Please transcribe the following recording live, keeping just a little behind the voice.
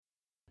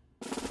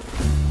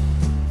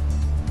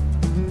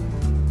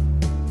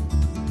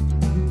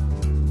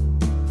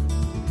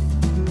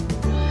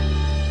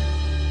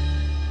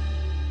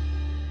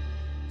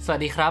วัส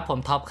ดีครับผม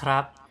ท็อปครั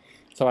บ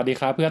สวัสดี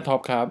ครับเพื่อนท็อป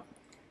ครับ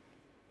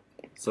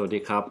สวัสดี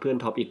ครับเพื่อน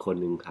ท็อปอีกคน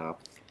นึงครับ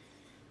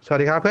สวัส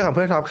ดีครับเพื่อนของเ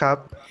พื่อนท็อปครับ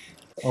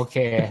โอเค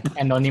แ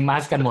อนโนนิมั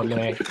สกันหมดเล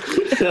ย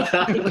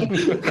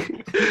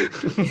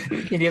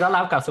ยินดีต้อน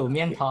รับกลับสู่เ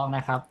มี่ยงทองน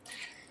ะครับ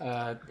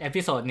เอ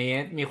พิโซดนี้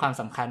มีความ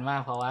สำคัญมา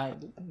กเพราะว่า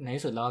ใน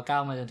ที่สุดเราก็ก้า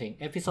วมาจนถึง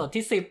เอพิโซด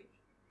ที่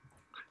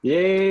10เ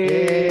ย้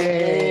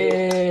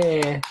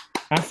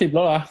10แ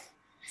ล้วเหรอ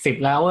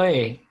10แล้วเว้ย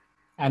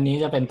อันนี้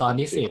จะเป็นตอน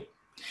ที่10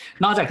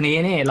นอกจากนี้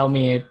นี่เรา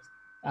มี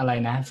อะไร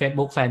นะ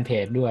Facebook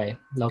Fanpage ด้วย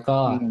แล้วก็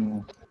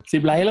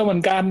10ไลค์แล้วเหมื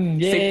อนกัน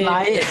เย้10ไล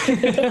ค์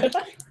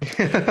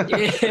เ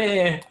ย้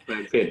แฟ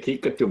นเพจที่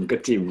กระจุ่มกร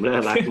ะจิ๋มน่า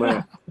รักมาก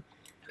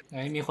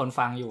มีคน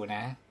ฟังอยู่น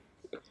ะ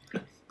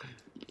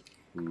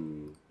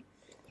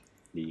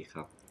ดีค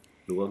รับ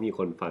รู้ว่ามีค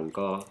นฟัง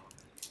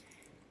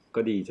ก็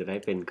ดีจะได้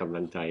เป็นกำ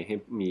ลังใจให้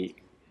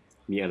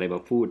มีอะไรมา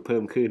พูดเพิ่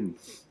มขึ้น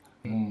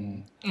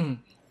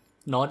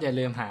โน้ตอย่า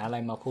ลืมหาอะไร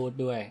มาพูด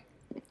ด้วย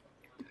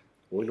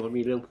โอ้ยโน้ต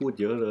มีเรื่องพูด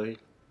เยอะเลย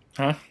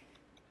ฮะ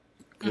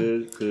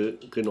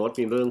คือโน้ต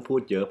มีเรื่องพู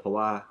ดเยอะเพราะ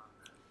ว่า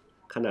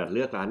ขนาดเ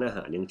ลือกร้านอาห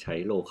ารยังใช้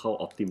local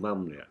optimum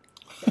เลยอะ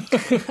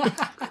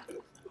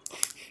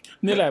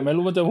นี่แหละไม่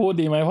รู้มันจะพูด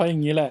ดีไหมเพราะอย่า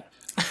งนี้แหละ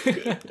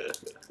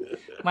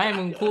ไม่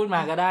มึงพูดม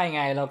าก็ได้ไ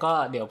งแล้วก็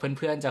เดี๋ยวเ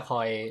พื่อนๆจะ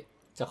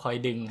คอย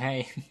ดึงให้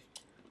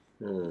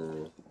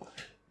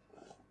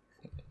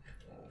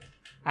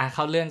เ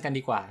ข้าเรื่องกัน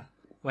ดีกว่า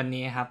วัน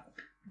นี้ครั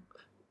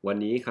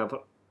บ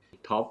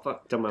ท็อป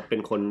จะมาเป็น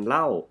คนเ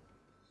ล่า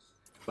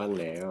บ้าง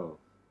แล้ว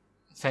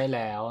ใช่แ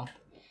ล้ว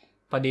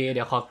พอดีเ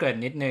ดี๋ยวขอเกริ่น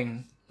นิดนึง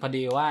พอ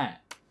ดีว่า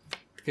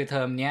คือเท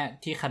อมเนี้ย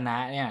ที่คณะ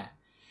เนี่ย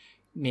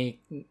มี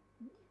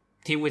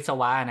ที่วิศ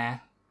วะนะ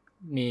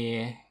มี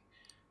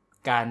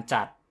การ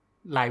จัด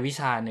รายวิ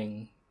ชาหนึ่ง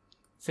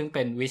ซึ่งเ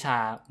ป็นวิชา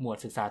หมวด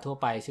ศึกษาทั่ว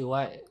ไปชื่อว่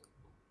า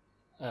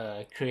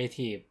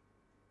creative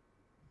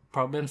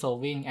problem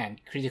solving and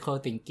critical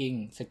thinking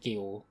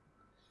skill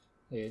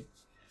หรือ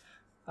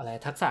อะไร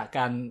ทักษะก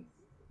าร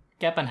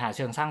แก้ปัญหาเ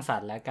ชิงสร้างสร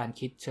รค์และการ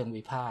คิดเชิง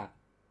วิพากษ์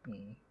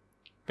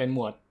เป็นหม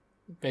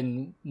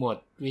วด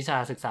วิชา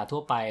ศึกษาทั่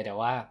วไปแต่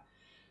ว่า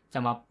จ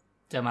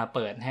ะมาเ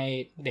ปิดให้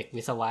เด็ก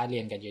วิศวะเรี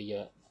ยนกันเย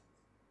อะ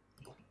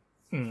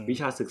ๆวิ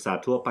ชาศึกษา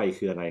ทั่วไป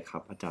คืออะไรครั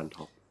บอาจารย์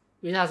ท็อป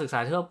วิชาศึกษา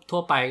ทั่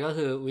วไปก็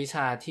คือวิช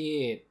าที่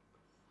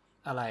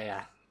อะไร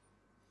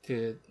คื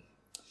อ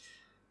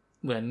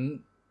เหมือน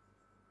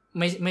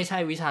ไม่ใช่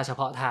วิชาเฉ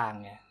พาะทาง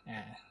ไง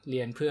เรี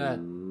ยนเพื่อ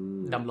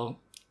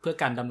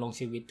การดำรง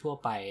ชีวิตทั่ว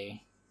ไป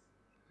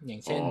อย่า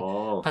งเช่น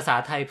ภาษา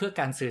ไทยเพื่อ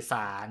การสื่อส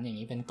ารอย่าง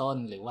นี้เป็นต้น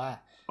หรือว่า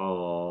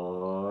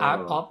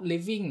Art of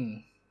Living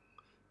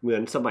เหมือ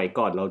นสมัย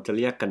ก่อนเราจะเ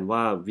รียกกันว่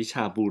าวิช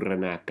าบูร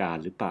ณาการ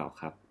หรือเปล่า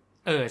ครับ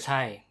ใ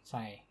ช่ใ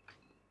ช่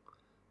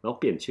แล้ว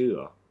เปลี่ยนชื่อเห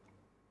รอ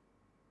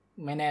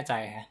ไม่แน่ใจ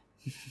ฮะ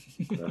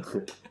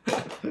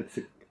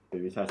เป็น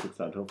วิชาศึกษ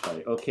าทั่วไป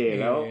โอเค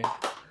แล้ว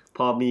พ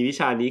อมีวิ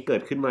ชานี้เกิ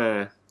ดขึ้นมา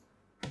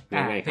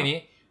ยังไงครับทีนี้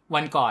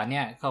วันก่อนเ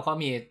นี่ยเขาก็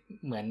มี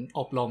เหมือนอ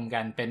บรมกั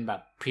นเป็นแบ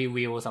บพรี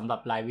วิวสำหรับ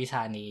รายวิช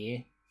านี้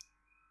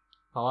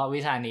เพราะว่า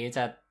วิชานี้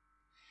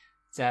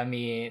จะ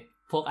มี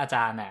พวกอาจ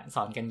ารย์ส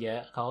อนกันเยอะ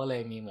เขาก็เล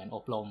ยมีเหมือนอ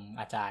บรม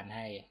อาจารย์ใ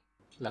ห้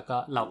แล้วก็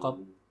เราก็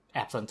แอ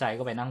บสนใจ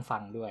ก็ไปนั่งฟั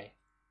งด้วย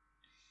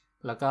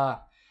แล้วก็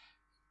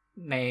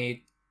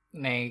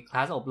ในคล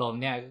าสอบรม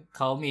เนี่ยเ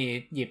ขามี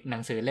หยิบหนั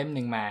งสือเล่ม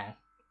นึงมา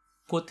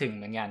พูดถึงเ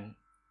หมือนกัน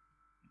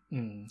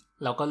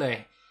เราก็เลย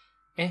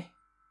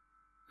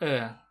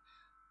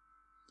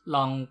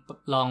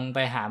ลองไป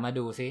หามา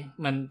ดูซิ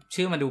มัน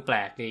ชื่อมันดูแปล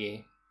กดี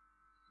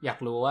อยาก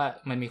รู้ว่า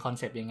มันมีคอน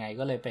เซปต์ยังไง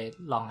ก็เลยไป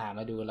ลองหา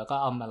มาดูแล้วก็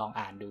เอามาลอง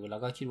อ่านดูแล้ว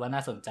ก็คิดว่าน่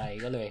าสนใจ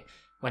ก็เลย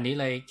วันนี้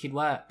เลยคิด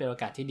ว่าเป็นโอ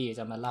กาสที่ดี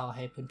จะมาเล่าใ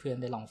ห้เพื่อน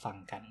ๆได้ลองฟัง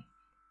กัน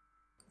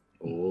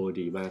โอ้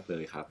ดีมากเล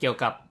ยครับเกี่ยว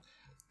กับ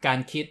การ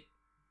คิด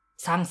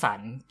สร้างสรร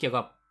ค์เกี่ยว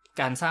กับ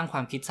การสร้างคว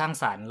ามคิดสร้าง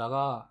สรรค์แล้ว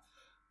ก็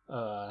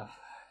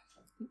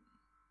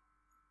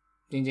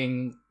จริง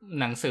ๆ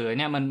หนังสือเ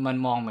นี่ยมัน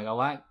มองเหมือนกับ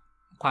ว่า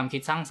ความคิ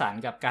ดสร้างสรรค์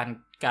กับ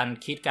การ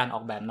คิดการอ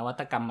อกแบบนวั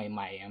ตกรรมใ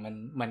หม่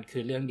ๆมันคื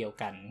อเรื่องเดียว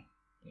กัน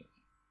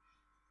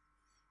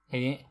ที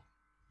นี้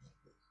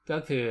ก็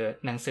คือ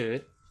หนัง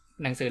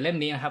สือเล่ม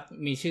นี้นะครับ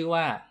มีชื่อ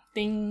ว่า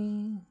Think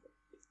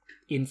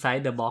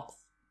Inside the Box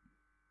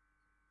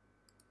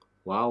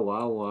ว้าว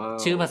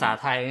ชื่อภาษา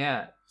ไทยเนี่ย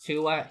ชื่อ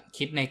ว่า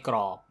คิดในกร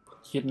อบ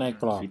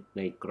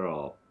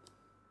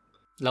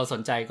เราส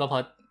นใจก็เพรา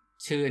ะ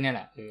ชื่อเนี่ยแห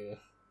ละ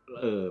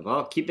เพราะ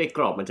คิดในก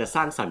รอบมันจะส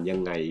ร้างสรรค์ยั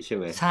งไงใช่ไ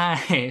หม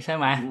ใช่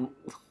ไหม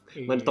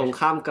มันตรง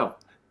ข้ามกับ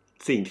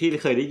สิ่งที่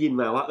เคยได้ยิน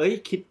มาว่า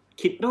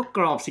คิดนอกก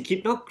รอบสิคิด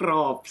นอกกร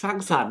อบสร้าง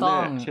สรรค์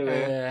ใช่ไหม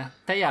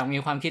ถ้าอยากมี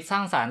ความคิดสร้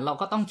างสรรค์เรา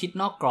ก็ต้องคิด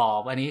นอกกรอ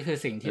บอันนี้คือ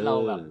สิ่งที่เรา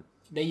แบบ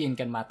ได้ยิน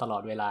กันมาตลอ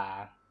ดเวลา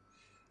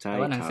แต่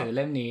ว่าหนังสือเ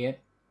ล่มนี้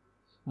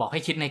บอกให้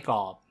คิดในกร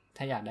อบ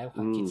ถ้าอยากได้คว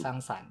ามคิดสร้าง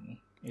สรรค์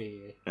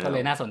ก็เล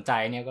ยน่าสนใจ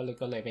เนี่ยก็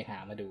เลยไปหา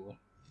มาดู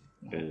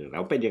แล้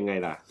วเป็นยังไง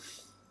ล่ะ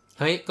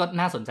เฮ้ยก็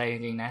น่าสนใจจ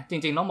ริงๆนะจ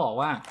ริงๆต้องบอก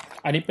ว่า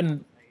อันนี้เ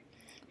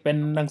ป็น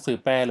หนังสือ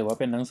แปลหรือว่า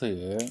เป็นหนังสือ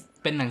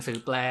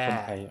แปล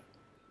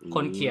ค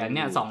นเขียนเ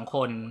นี่ย2ค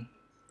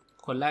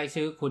นแรก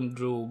ชื่อคุณด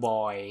รูบ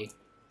อย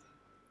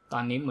ตอ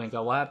นนี้เหมือน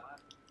กับว่า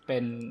ไป เ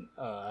ป็น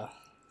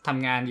ท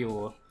ำงานอยู่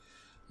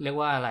เรียก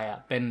ว่าอะไรอ่ะ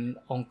เป็น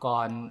องค์ก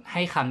รใ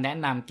ห้คำแนะ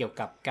นำเกี่ยว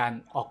กับการ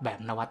ออกแบบ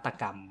นวัต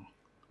กรรม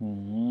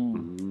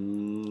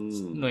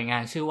หน่วยงา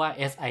นชื่อว่า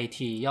SIT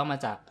ย่อมา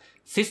จาก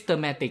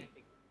Systematic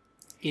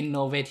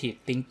Innovative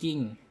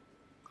Thinking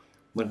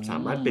มันสา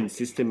มารถเป็น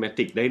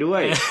systematic ได้ด้ว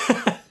ย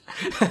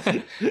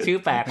ชื่อ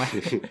แปลกไหม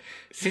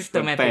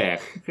Systematic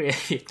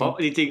Creative เพราะ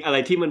จริงๆอะไร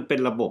ที่มันเป็น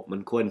ระบบมั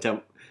นควรจ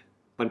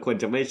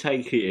ะไม่ใช่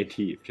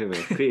creative ใช่ไหม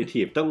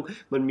creative ต้อง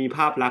มันมีภ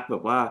าพลักษณ์แบ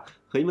บว่า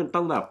เฮ้ยมันต้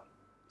องแบบ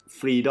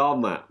freedom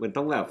อ่ะมัน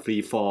ต้องแบบ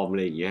free form อะ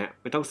ไรอย่างเงี้ย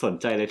ไม่ต้องสน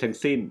ใจอะไรทั้ง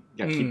สิ้นอ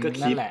ยากคิดก็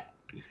คิด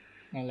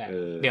นั่นแหละ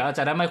เดี๋ยวอาจจ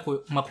ะได้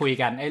มาคุย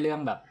กันไอ้เรื่อง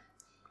แบบ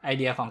ไอ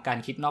เดียของการ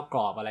คิดนอกกร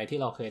อบอะไรที่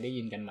เราเคยได้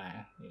ยินกันมา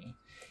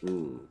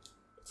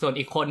ส่วน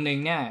อีกคนนึง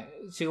เนี่ย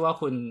ชื่อว่า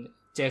คุณ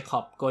เจค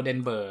อบโกลเดน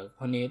เบิร์ก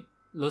คนนี้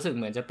รู้สึกเ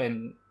หมือนจะเ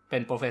ป็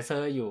นโปรเฟสเซอ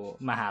ร์อยู่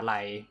มหา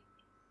ลัย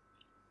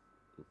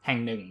แห่ง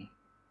หนึ่ง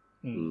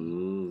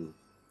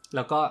แ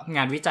ล้วก็ง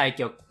านวิจัยเ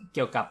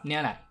กี่ยวกับเนี่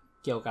ยแหละ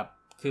เกี่ยวกับ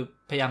คือ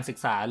พยายามศึก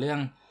ษาเรื่อง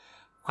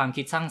ความ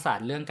คิดสร้างสรร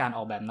ค์เรื่องการอ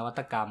อกแบบนวั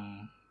ตกรรม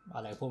อ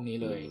ะไรพวกนี้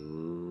เลย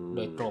โด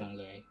ยตรง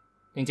เลย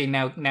จริงๆ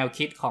แนว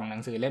คิดของหนั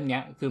งสือเล่มนี้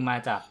คือมา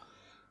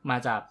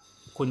จาก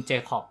คุณเจ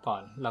คอบก่อ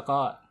นแล้วก็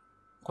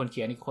คนเ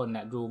ขียนอีกคนเ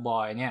นี่ยดูบอ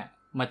ยเนี่ย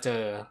มาเจ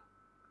อ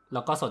แ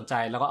ล้วก็สนใจ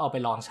แล้วก็เอาไป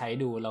ลองใช้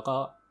ดูแล้วก็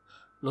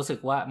รู้สึก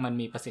ว่ามัน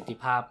มีประสิทธิ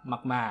ภาพ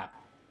มาก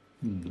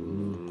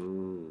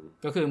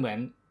ๆก็คือเหมือน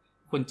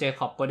คุณเจ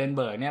คอบโกลเดนเ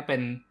บิร์กเนี่ยเ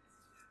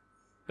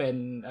ป็น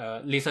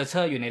รีเสิร์ชเช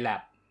อร์อยู่ใน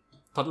lab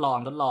ทดลอ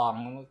ง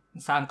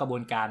สร้างกระบว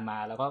นการมา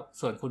แล้วก็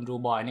ส่วนคุณดู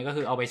บอยเนี่ยก็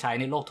คือเอาไปใช้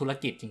ในโลกธุร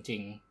กิจจริ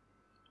งๆ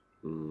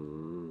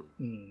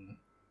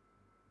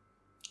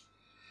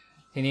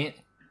ทีนี้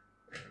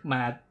ม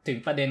าถึง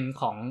ประเด็น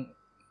ของ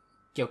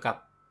เกี่ยวกับ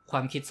คว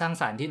ามคิดสร้าง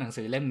สรรค์ที่หนัง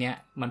สือเล่มนี้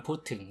มันพูด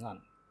ถึงก่อน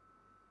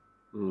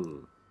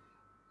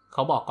เข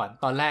าบอกก่อน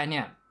ตอนแรกเ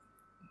นี่ย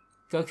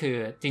ก็คือ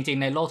จริง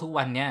ๆในโลกทุก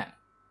วันเนี่ย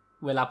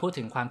เวลาพูด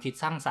ถึงความคิด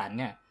สร้างสรรค์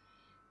เนี่ย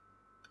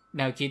แ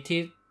นวคิดที่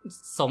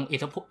ทรง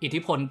อิทธิ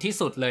พลที่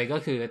สุดเลยก็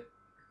คือ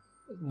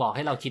บอกใ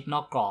ห้เราคิดน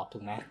อกกรอบถู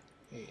กไหม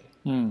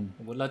ส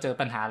มมติเราเจอ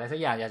ปัญหาอะไรสัก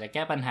อย่างอยากจะแ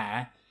ก้ปัญหา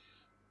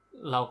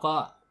เราก็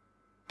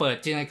เปิด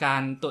จินตนากา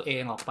รตัวเอ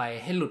งออกไป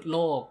ให้หลุดโล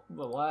ก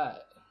แบบว่า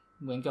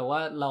เหมือนกับว่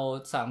าเรา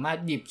สามารถ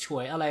หยิบฉ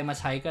วยอะไรมา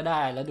ใช้ก็ไ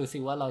ด้แล้วดูซิ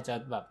ว่าเรา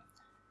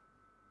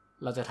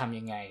จะทำ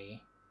ยังไง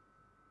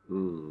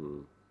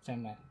ใช่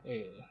ไหม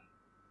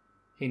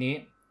ทีนี้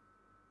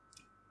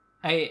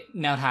ไอ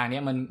แนวทางเนี้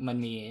ยมั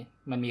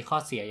นมีข้อ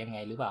เสียยังไง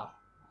หรือเปล่า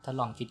ถ้า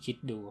ลองคิด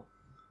ดู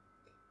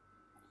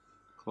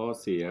ข้อ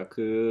เสีย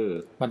คือ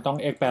มันต้อง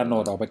expand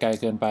node ออกไปไกล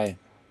เกินไป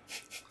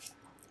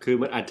คือ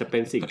มันอาจจะเป็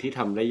นสิ่งที่ท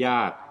ำได้ย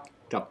าก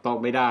จับต้อง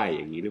ไม่ได้อ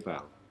ย่างนี้หรือเปล่า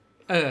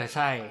ใ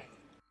ช่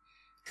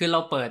คือเรา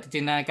เปิดจิ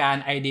นตนาการ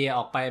ไอเดียอ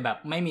อกไปแบบ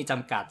ไม่มีจ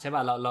ำกัดใช่ป่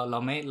ะเรา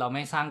ไ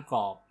ม่สร้างกร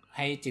อบใ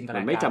ห้จินตนาการ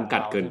มันไม่จำกั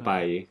ดเกินไป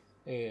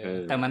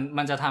แต่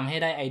มันจะทำให้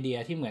ได้ไอเดีย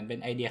ที่เหมือนเป็น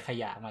ไอเดียข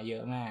ยะมาเยอ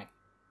ะมาก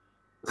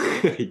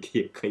ไอเดี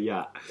ยขย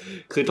ะ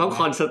คือต้อง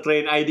คอนสเตร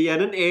นไอเดีย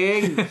นั่นเอง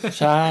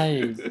ใช่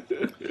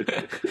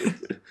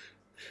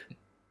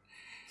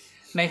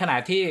ในขณะ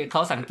ที่เข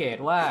าสังเกต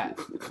ว่า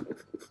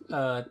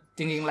จ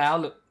ริงๆแล้ว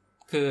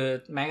คือ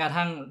แม้กระ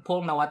ทั่งพว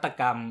กนวัต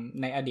กรรม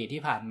ในอดีต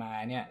ที่ผ่านมา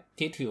เนี่ย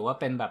ที่ถือว่า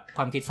เป็นแบบค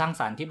วามคิดสร้าง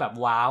สรรค์ที่แบบ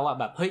ว้าวอ่ะ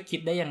แบบเฮ้ยคิ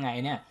ดได้ยังไง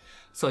เนี่ย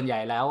ส่วนใหญ่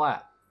แล้วอ่ะ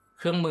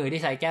เครื่องมือ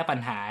ที่ใช้แก้ปัญ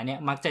หาเนี่ย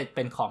มักจะเ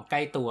ป็นของใก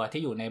ล้ตัว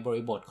ที่อยู่ในบ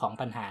ริบทของ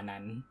ปัญหา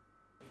นั้น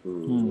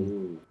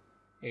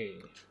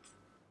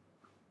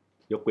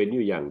ยกเว้นอ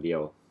ยู่อย่างเดีย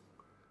ว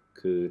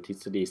คือทฤ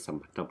ษฎีสัม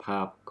พัทธภา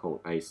พของ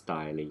ไอน์สไต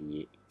น์อะไรอย่าง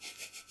นี้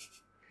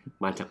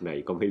มาจากไหน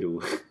ก็ไม่รู้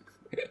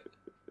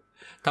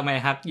ทำไม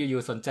ฮักอ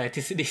ยู่ๆสนใจท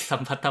ฤษฎีสั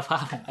มพัทธภา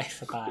พของไอน์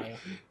สไตน์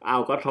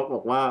ก็ท็อปบ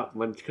อกว่า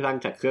มันสร้าง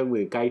จากเครื่องมื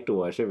อใกล้ตั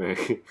วใช่ไหม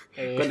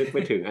ก็นึกไป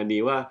ถึงอัน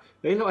นี้ว่า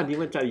เฮ้ยแล้วอันนี้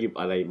มันจะหยิบ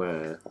อะไรมา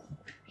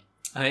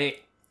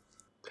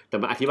แต่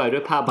มาอธิบายด้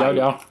วยภาพเ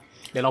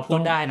ดี๋ยวเราพูด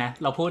ได้นะ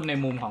เราพูดใน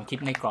มุมของคิด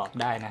ในกรอบ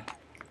ได้นะ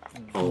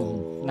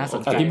น่าสน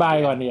ใจอธิบาย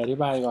ก่อนเดี๋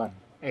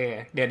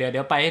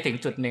ยวไปให้ถึง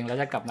จุดนึงแล้ว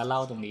จะกลับมาเล่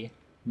าตรงนี้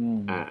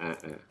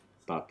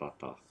ต่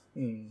อ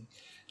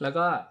แล้ว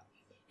ก็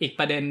อีก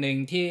ประเด็นนึง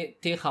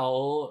ที่เขา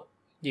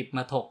หยิบม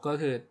าถกก็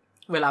คือ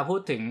เวลาพู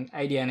ดถึงไอ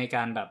เดียในก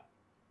ารแบบ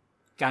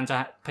การจะ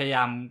พยาย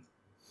าม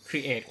ค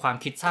รีเอทความ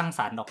คิดสร้างส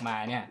รรค์ออกมา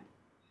เนี่ย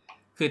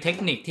คือเทค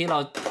นิคที่เ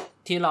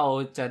รา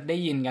จะได้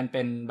ยินกันเ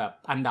ป็นแบบ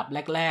อันดับ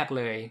แรกๆ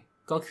เลย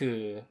ก็คือ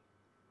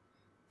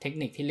เทค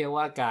นิคที่เรียก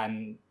ว่าการ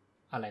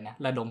อะไรนะ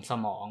ระดมส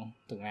มอง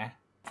ถูกไหม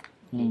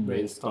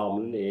brainstorm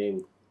นั่นเอง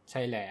ใ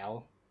ช่แล้ว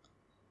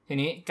ที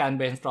นี้การ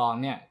brainstorm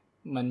เนี่ย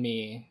มันมี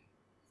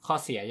ข้อ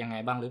เสียยังไง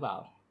บ้างหรือเปล่า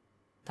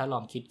ถ้าล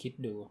องคิด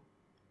ดู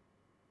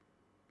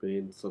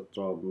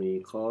brainstorm มี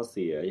ข้อเ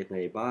สียยังไง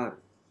บ้าง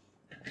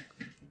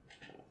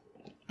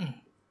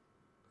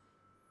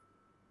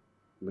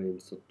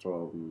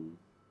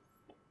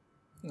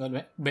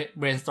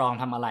brainstorm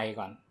ทำอะไร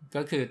ก่อน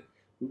ก็คือ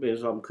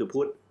brainstorm คือ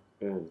พูด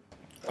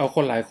เอาค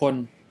นหลายคน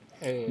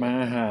มา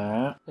หา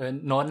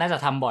โน้ตน่าจะ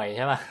ทำบ่อยใ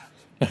ช่ป่ะ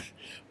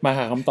มาห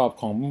าคำตอบ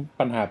ของ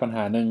ปัญห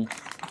าหนึ่ง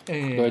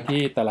โดย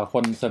ที่แต่ละค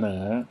นเสน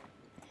อ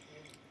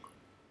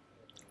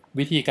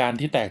วิธีการ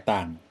ที่แตกต่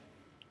าง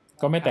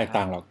ก็ไม่แตก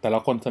ต่างหรอกแต่ละ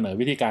คนเสนอ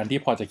วิธีการที่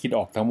พอจะคิดอ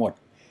อกทั้งหมด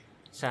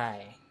ใช่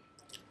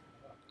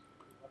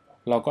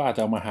เราก็อาจจ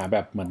ะมาหาแบ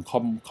บเหมือน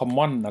คอมม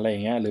อนอะไรอย่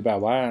างเงี้ยหรือแบ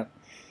บว่า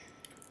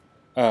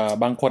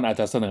บางคนอาจ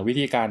จะเสนอวิ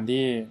ธีการ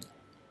ที่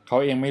เขา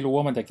เองไม่รู้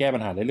ว่ามันจะแก้ปั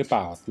ญหาได้หรือเป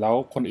ล่าแล้ว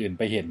คนอื่น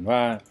ไปเห็นว่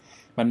า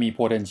มันมี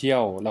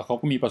potential แล้วเขา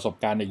ก็มีประสบ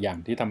การณ์อีกอย่าง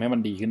ที่ทำให้มัน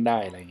ดีขึ้นได้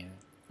อะไรเงี้ย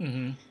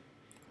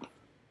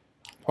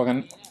เพราะงั้น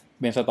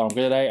เบนสตอร์ม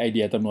ก็จะได้ไอเ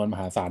ดียจำนวนม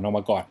หาศาลออก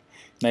มาก่อน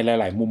ใน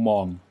หลายๆมุมมอ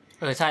ง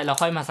ใช่แล้ว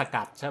ค่อยมาส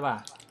กัดใช่ป่ะ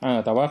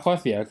แต่ว่าข้อ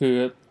เสียคือ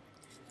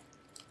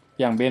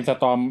อย่างเบนส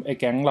ตอร์มไอ้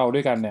แก๊งเราด้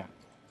วยกันเนี่ย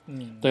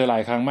เจอหลา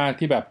ยครั้งมาก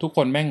ที่แบบทุกค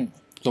นแม่ง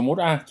สมมุติ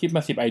คิดม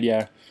า10ไอเดีย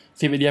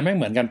10ไอเดียแม่ง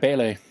เหมือนกันเป๊ะ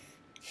เลย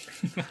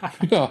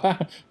ก็ว่า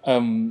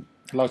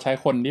เราใช้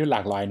คนที่หล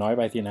ากหลายน้อยไ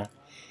ปสินะ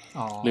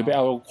หรือไปเอ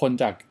าคน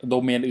จากโด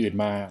เมนอื่น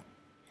มา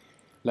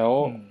แล้ว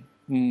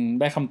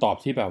ได้คำตอบ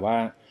ที่แบบว่า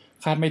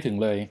คาดไม่ถึง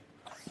เลย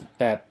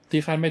แต่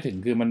ที่คาดไม่ถึง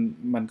คือ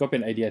มันก็เป็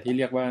นไอเดียที่เ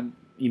รียกว่า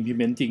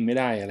implement จริงไม่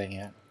ได้อะไรเ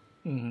งี้ย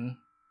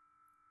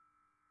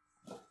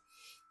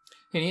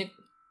ทีนี้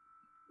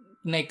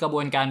ในกระบ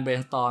วนการ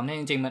brainstorm เนี่ย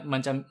จริงๆมั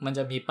นจ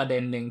ะมีประเด็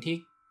นหนึ่ง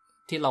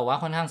ที่เราว่า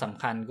ค่อนข้างส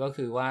ำคัญก็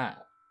คือว่า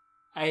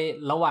ไอ้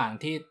ระหว่าง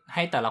ที่ใ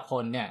ห้แต่ละค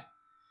นเนี่ย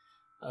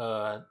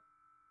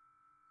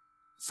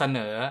เสน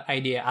อไอ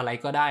เดียอะไร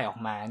ก็ได้ออก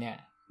มาเนี่ย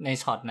ใน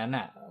ช็อตนั้น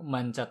อ่ะ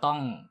มันจะต้อง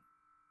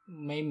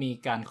ไม่มี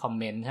การคอม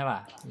เมนต์ใช่ป่ะ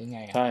หรือไ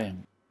ง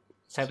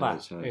ใช่ป่ะ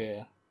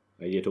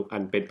ไอเดียทุกอั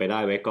นเป็นไปได้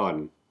ไว้ก่อน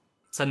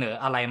เสนอ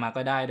อะไรมา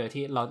ก็ได้โดย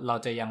ที่เรา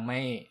จะยังไ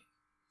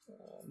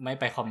ม่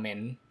ไปคอมเมน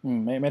ต์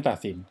ไม่ตัด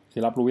สินคื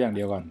อรับรู้อย่างเ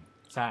ดียวก่อน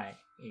ใช่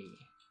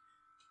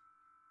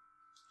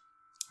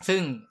ซึ่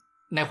ง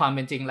ในความเ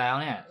ป็นจริงแล้ว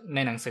เนี่ยใน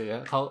หนังสือ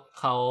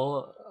เ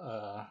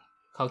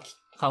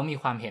ขามี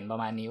ความเห็นประ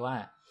มาณนี้ว่า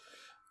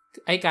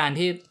ไอ้การ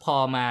ที่พอ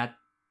มา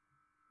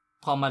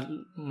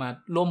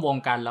ร่วมวง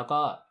กันแล้ว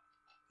ก็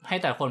ให้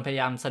แต่คนพยา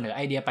ยามเสนอไ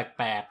อเดียแ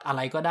ปลกๆอะไ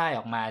รก็ได้อ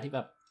อกมาที่แบ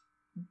บ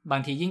บา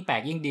งทียิ่งแปล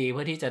กยิ่งดีเ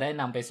พื่อที่จะได้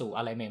นำไปสู่อ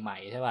ะไรใหม่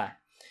ๆใช่ป่ะ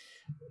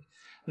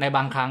ในบ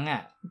างครั้ง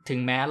ถึง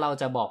แม้เรา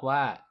จะบอกว่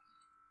า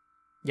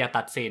อย่า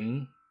ตัดสิน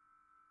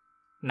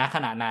ณข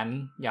ณะนั้น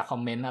อย่าคอม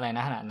เมนต์อะไรณ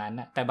ขณะนั้น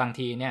แต่บาง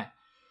ทีเนี่ย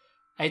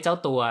ไอ้เจ้า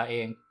ตัวเอ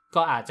ง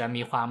ก็อาจจะ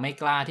มีความไม่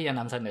กล้าที่จะ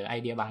นำเสนอไอ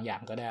เดียบางอย่า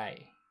งก็ได้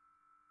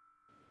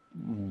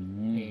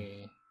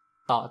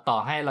ต่อ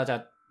ให้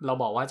เรา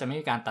บอกว่าจะไม่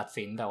มีการตัด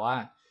สินแต่ว่า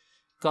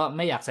ก็ไ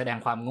ม่อยากแสดง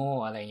ความโง่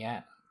อะไรเงี้ย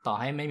ต่อ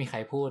ให้ไม่มีใคร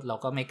พูดเรา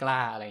ก็ไม่กล้า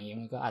อะไรอย่างเงี้ย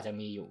มันก็อาจจะ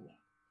มีอยู่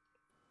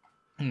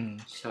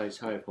ใ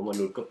ช่ๆเพราะม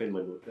นุษย์ก็เป็นม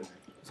นุษย์นะ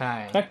ใช่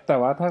แต่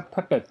ว่าถ้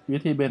าเกิดวิ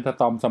ธีเบนส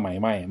ตอร์มสมัย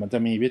ใหม่มันจะ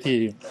มีวิธี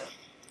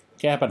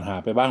แก้ปัญหา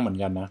ไปบ้างเหมือน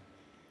กันนะ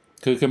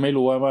คือไม่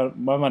รู้ว่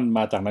ามันม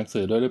าจากหนังสื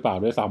อด้วยหรือเปล่า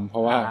ด้วยซ้ำเพร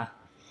าะว่า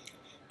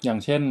อย่าง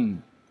เช่น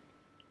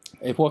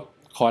ไอ้พวก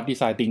คอร์สดีไ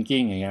ซน์ทิง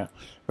กิ้งอย่างเงี้ย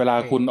เวลา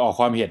คุณออก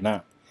ความเห็นน่ะ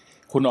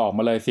คุณออกม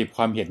าเลย10ค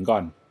วามเห็นก่อ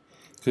น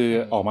คือ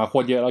ออกมาโค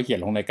ตรเยอะแล้วเขียน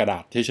ลงในกระดา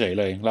ษเฉยๆ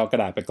เลยเรากร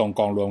ะดาษไป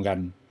กองรวมกัน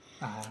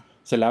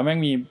เสร็จแล้วแม่ง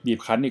มีบีบ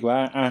คั้นอีกว่า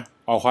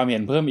ออกความเห็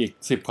นเพิ่มอีก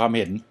10ความเ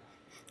ห็น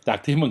จาก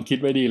ที่มึงคิด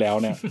ไว้ดีแล้ว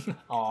เนี่ย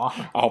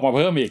ออกมาเ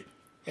พิ่มอีก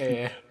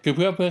คือเ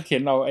พื่อเขีย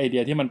นเอาไอเดี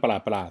ยที่มันประห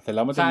ลาดเสร็จแ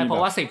ล้วมันจะมีเพรา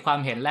ะว่า10ความ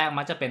เห็นแรก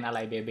มันจะเป็นอะไร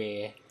เบ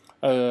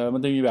มั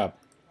นจะมีแบบ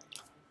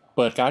เ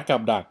ปิดการ์ดกั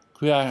บดักเ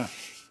พื่อ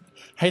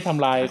ให้ท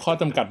ำลายข้อ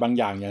จำกัดบาง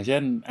อย่างอย่างเช่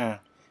น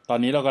ตอน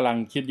นี้เรากำลัง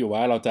คิดอยู่ว่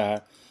าเราจะ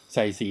ใ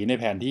ส่สีใน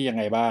แผนที่ยัง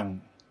ไงบ้าง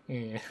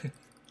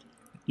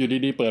อยู่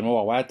ดีๆเปิดมาบ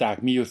อกว่าจาก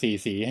มีอยู่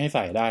4สีให้ใ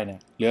ส่ได้เนี่ย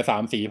เหลือ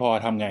3สีพอ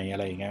ทำไงอะ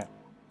ไรอย่างเงี้ย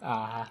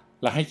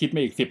แล้วให้คิดม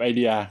าอีก10ไอเ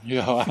ดียคือ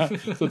ว่า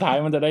สุดท้าย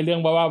มันจะได้เรื่อ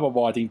งบ้าๆบ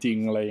อๆจริง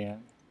ๆอะไรอย่างเงี้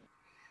ย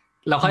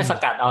เราค่อยส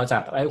กัดเอาจา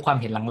กไอ้ความ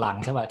เห็นหลัง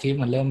ๆใช่ป่ะที่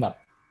มันเริ่มแบบ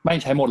ไม่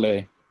ใช้หมดเลย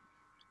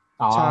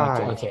ใช่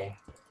โอเค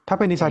ถ้าเ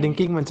ป็นดีไซน์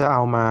thinking มันจะเอ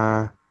ามา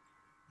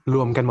ร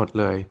วมกันหมด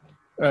เลย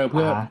เ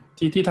พื่อ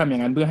ที่ทำอย่า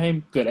งนั้นเพื่อให้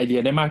เกิดไอเดีย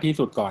ได้มากที่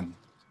สุดก่อน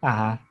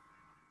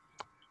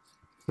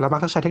แล้วมั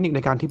กจะใช้เทคนิคใน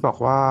การที่บอก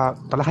ว่า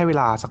ตอนแรกให้เว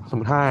ลาสักสม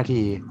มติ5นา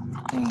ที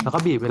แล้วก็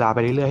บีบเวลาไป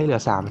เรื่อยๆให้เหลื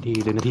อ3นาที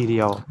หรือนาทีเดี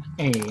ยว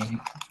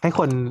ให้ค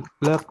น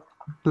เ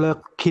ลิก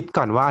คิด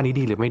ก่อนว่าอันนี้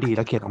ดีหรือไม่ดีแ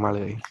ล้วเขียนออกมาเ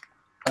ลย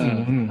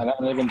อันนั้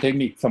นเป็นเทค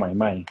นิคสมัย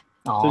ใหม่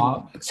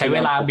ใช้เว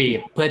ลาบีบ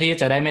เพื่อที่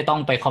จะได้ไม่ต้อง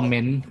ไปคอมเม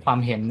นต์ความ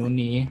เห็นนู่น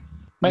นี้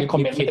ไม่คอม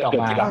เมนต์คิดออก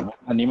มา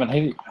อันนี้มันใ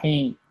ห้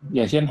อ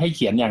ย่างเช่นให้เ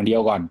ขียนอย่างเดีย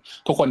วก่อน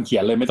ทุกคนเขี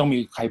ยนเลยไม่ต้องมี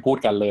ใครพูด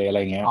กันเลยอะไร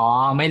เงี้ย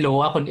ไม่รู้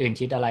ว่าคนอื่น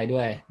คิดอะไรด้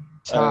วย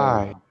ใช่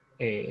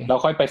แล้ว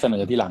ค่อยไปเสน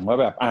อทีหลังว่า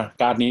แบบ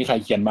การนี้ใคร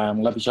เขียนมามึ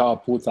งรับผิดชอบ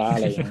พูดซะอะ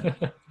ไรอย่างเงี้ย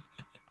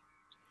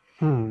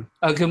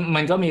คือ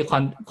มันก็มี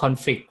คอน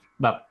ฟลิกต์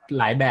แบบ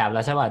หลายแบบแ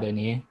ล้วใช่ป่ะเดี๋ยว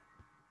นี้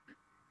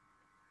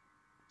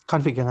คอ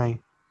นฟลิกต์ยังไง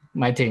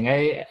หมายถึง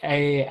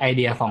ไอเ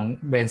ดียของ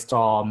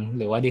brainstorm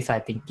หรือว่า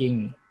design thinking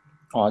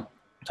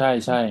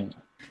ใช่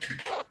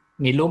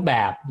มีรูปแบ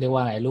บเรียกว่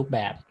าอะไรรูปแบ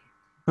บ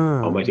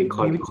หมายถึงค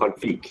อน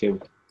ฟลิกต์ใช่ไหม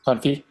คอน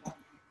ฟลิกต์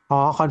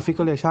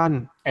configuration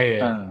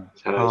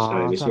ใช่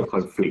ไม่ใช่ค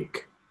อนฟลิกต์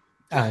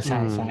ใช่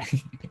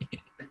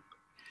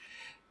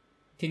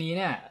ทีนี้เ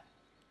นี่ย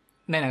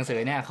ในหนังสือ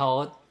เนี่ย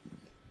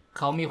เ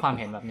ขามีความ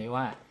เห็นแบบนี้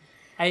ว่า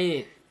ไ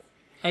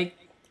อ้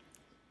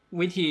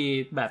วิธี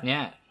แบบเนี้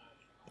ย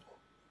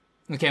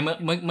โอเคเ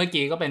มื่อ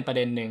กี้ก็เป็นประเ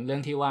ด็นหนึ่งเรื่อ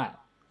งที่ว่า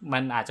มั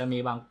นอาจจะมี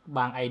บ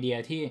างไอเดีย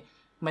ที่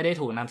ไม่ได้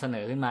ถูกนำเสน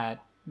อขึ้นมา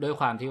ด้วย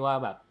ความที่ว่า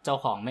แบบเจ้า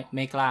ของไ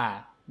ม่กล้า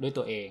ด้วย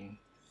ตัวเอง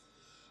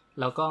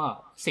แล้วก็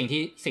สิ่ง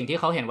ที่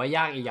เขาเห็นว่าย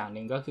ากอีกอย่างห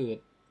นึ่งก็คือ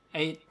ไ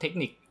อ้เทค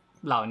นิค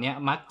เหล่านี้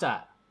มักจะ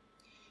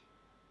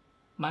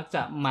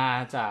มา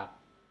จาก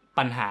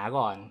ปัญหา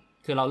ก่อน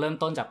คือเราเริ่ม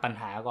ต้นจากปัญ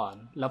หาก่อน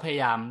แล้วพย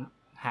ายาม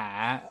หา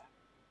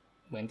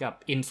เหมือนกับ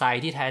อินไซ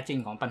ต์ที่แท้จริง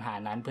ของปัญหา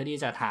นั้นเพื่อที่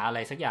จะหาอะไร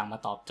สักอย่างมา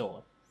ตอบโจ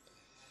ทย์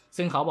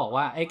ซึ่งเขาบอก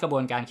ว่าไอ้กระบว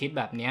นการคิด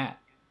แบบนี้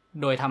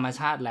โดยธรรม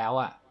ชาติแล้ว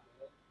อ่ะ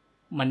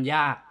มันย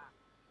าก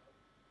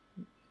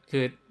คื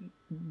อ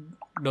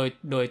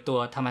โดยตัว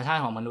ธรรมชา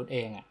ติของมนุษย์เอ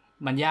งอ่ะ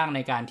มันยากใน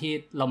การที่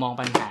เรามอง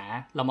ปัญหา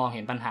เรามองเ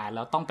ห็นปัญหาแ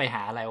ล้วต้องไปห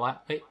าอะไรว่า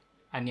เฮ้ย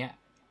อันเนี้ย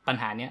ปัญ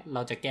หาเนี้ยเร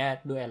าจะแก้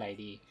ด้วยอะไร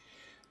ดี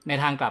ใน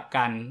ทางกลับ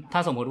กันถ้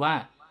าสมมุติว่า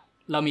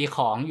เรามีข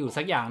องอยู่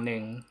สักอย่างหนึ่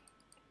ง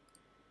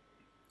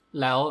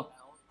แล้ว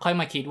ค่อย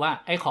มาคิดว่า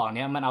ไอ้ของเ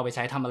นี้ยมันเอาไปใ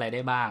ช้ทำอะไรไ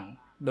ด้บ้าง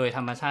โดยธ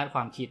รรมชาติคว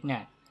ามคิดเนี่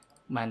ย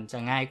มันจะ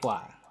ง่ายกว่า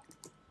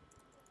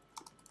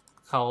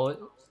เ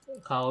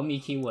ขามี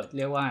คีย์เวิร์ดเ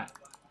รียกว่า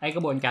ไอ้ก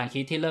ระบวนการคิ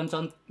ดที่เริ่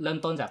ม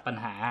ต้นจากปัญ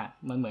หา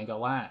มันเหมือนกับ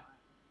ว่า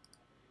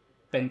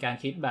เป็นการ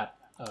คิดแบบ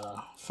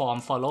form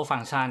follow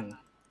function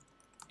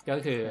ก็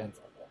คือ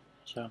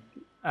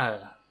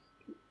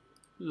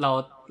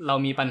เรา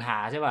มีปัญหา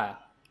ใช่ป่ะ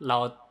เ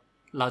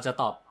ราจะ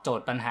ตอบโจท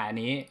ย์ปัญหา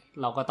นี้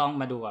เราก็ต้อง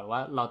มาดูก่อนว่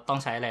าเราต้อง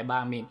ใช้อะไรบ้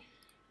างมี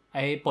ไ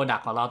อ้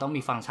product ของเราต้อง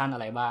มีฟังก์ชันอะ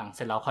ไรบ้างเส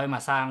ร็จเราค่อยมา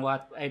สร้างว่า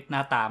ไอ้หน้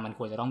าตามันค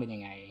วรจะต้องเป็นยั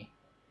งไง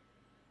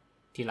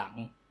ทีหลัง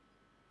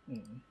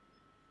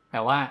แต่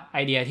ว่าไอ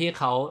เดียที่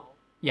เขา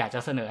อยากจะ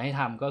เสนอให้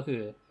ทำก็คื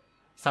อ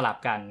สลับ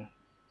กัน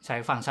ใช้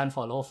ฟังก์ชัน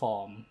follow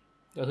form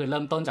ก็คือเ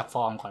ริ่มต้นจากฟ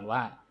อร์มก่อนว่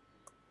า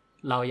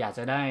เราอยากจ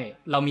ะได้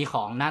เรามีข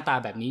องหน้าตา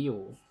แบบนี้อ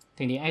ยู่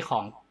ทีนี้ไอ้ขอ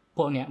งพ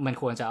วกนี้มัน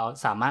ควรจะ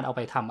สามารถเอาไ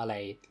ปทำอะไร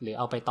หรือ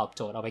เอาไปตอบโ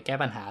จทย์เอาไปแก้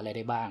ปัญหาอะไรไ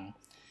ด้บ้าง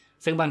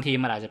ซึ่งบางที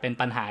มันอาจจะเป็น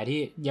ปัญหา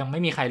ที่ยังไม่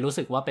มีใครรู้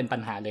สึกว่าเป็นปั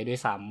ญหาเลยด้วย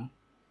ซ้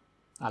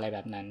ำอะไรแบ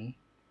บนั้น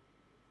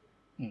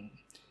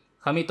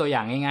เขามีตัวอย่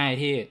างง่าย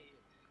ๆ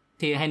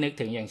ที่ให้นึก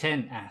ถึงอย่างเช่น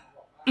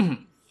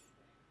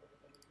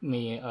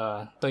มี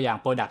ตัวอย่าง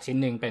โปรดักต์ชิ้น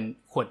หนึ่งเป็น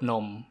ขวดน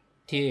ม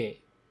ที่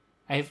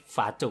ไอ้ฝ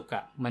าจุก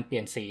อ่ะมันเปลี่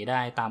ยนสีได้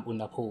ตามอุณ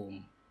หภูมิ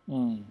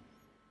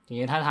ที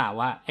นี้ถ้าถาม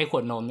ว่าไอ้ข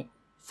วดนม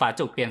ฝา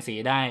จุกเปลี่ยนสี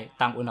ได้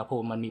ตามอุณหภู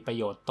มิมันมีประ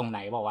โยชน์ตรงไหน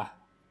บอกว่า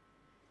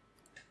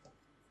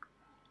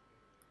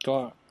ก็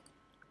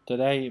จะ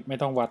ได้ไม่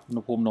ต้องวัดอุณ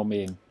หภูมินมเอ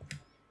ง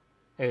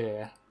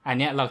อัน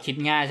เนี้ยเราคิด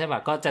ง่ายใช่ป่ะ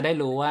ก็จะได้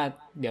รู้ว่า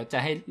เดี๋ยวจะ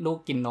ให้ลูก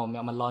กินนมเ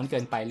นี่ยมันร้อนเกิ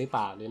นไปหรือเป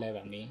ล่าหรืออะไรแบ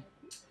บนี้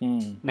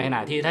ในขณ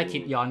ะที่ถ้าคิ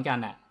ดย้อนกัน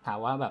อ่ะถาม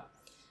ว่าแบบ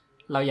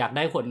เราอยากไ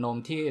ด้ขวดนม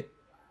ที่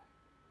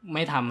ไ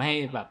ม่ทำให้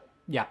แบบ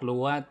อยากรู้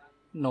ว่า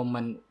นม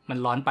มัน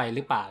ร้อนไปห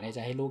รือเปล่าเนี่ยจ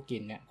ะให้ลูกกิ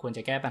นเนี่ยควรจ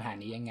ะแก้ปัญหา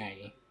นี้ยังไง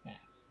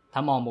ถ้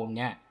ามองมุมเ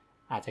นี้ย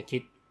อาจจะคิ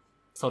ด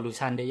โซลู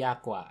ชันได้ยาก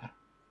กว่า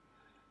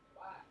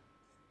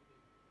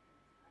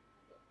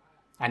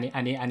อัน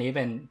นี้เ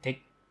ป็น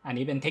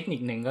เทคนิ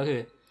คนึงก็คื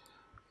อ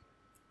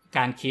ก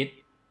ารคิด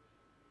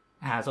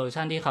หาโซลู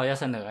ชันที่เขาจะ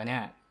เสนอเนี่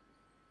ย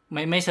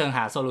ไม่เชิงห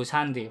าโซลูชั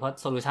นสิเพราะ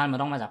โซลูชันมัน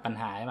ต้องมาจากปัญ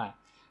หาใช่ป่ะ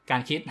กา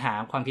รคิดหา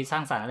ความคิดสร้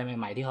างสรรค์อะไร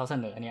ใหม่ๆที่เขาเส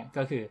นอเนี่ย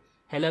ก็คือ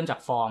ให้เริ่มจาก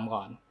ฟอร์ม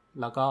ก่อน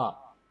แล้ว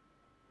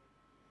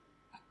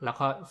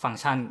ก็ฟังก์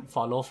ชัน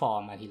follow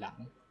form มาทีหลัง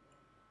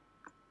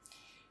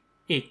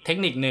อีกเทค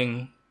นิคนึง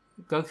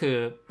ก็คือ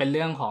เป็นเ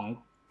รื่องของ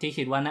ที่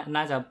คิดว่า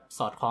น่าจะส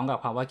อดคล้องกับ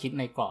คำว่าคิด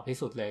ในกรอบที่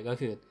สุดเลยก็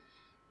คือ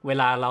เว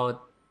ลาเรา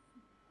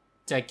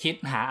จะคิด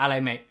หาอะไร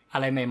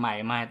ใหม่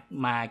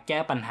ๆมาแก้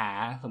ปัญหา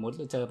สมมุติ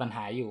เจอปัญห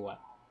าอยู่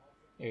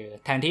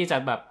แทนที่จะ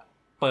แบบ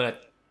เปิด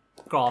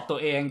กรอบตัว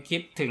เองคิ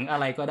ดถึงอะ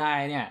ไรก็ได้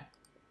เนี่ย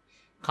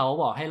เขา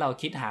บอกให้เรา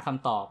คิดหาค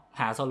ำตอบ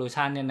หาโซลู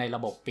ชันเนี่ยในร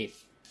ะบบปิด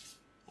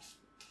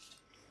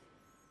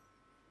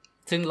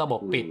ซึ่งระบ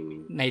บปิด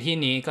ในที่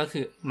นี้ก็คื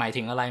อหมาย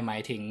ถึงอะไรหมา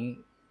ย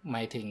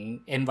ถึง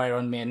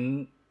environment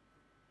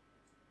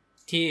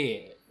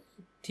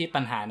ที่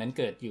ปัญหานั้น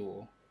เกิดอยู่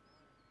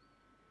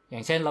อย่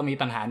างเช่นเรามี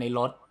ปัญหาในร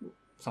ถ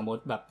สมม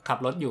ติแบบขับ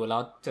รถอยู่แล้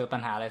วเจอปั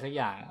ญหาอะไรสัก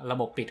อย่างระ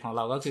บบปิดของเ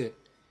ราก็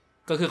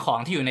คือของ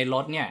ที่อยู่ในร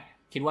ถเนี่ย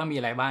คิดว่ามี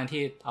อะไรบ้าง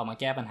ที่เอามา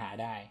แก้ปัญหา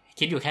ได้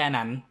คิดอยู่แค่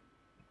นั้น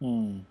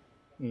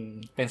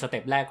เป็นสเต็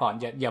ปแรกก่อน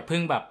อย่าเพิ่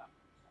งแบบ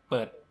เ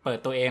ปิด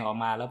ตัวเองออก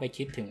มาแล้วไป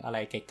คิดถึงอะไร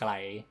ไกล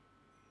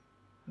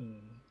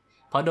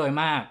ๆเพราะโดย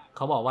มากเข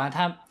าบอกว่า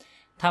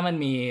ถ้ามัน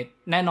มี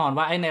แน่นอน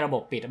ว่าไอ้ในระบ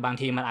บปิดบาง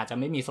ทีมันอาจจะ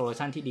ไม่มีโซลู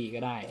ชันที่ดีก็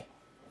ได้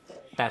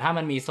แต่ถ้า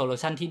มันมีโซลู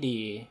ชันที่ดี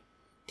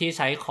ที่ใ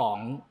ช้ของ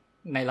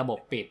ในระบบ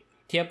ปิด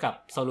เทียบกับ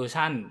โซลู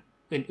ชัน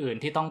อื่น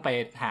ๆที่ต้องไป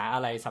หาอะ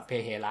ไรสัพเพ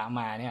เหระ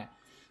มาเนี่ย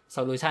โซ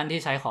ลูชันที่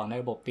ใช้ของใน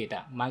ระบบปิด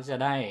มักจะ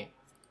ได้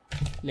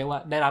เรียกว่า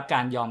ได้รับกา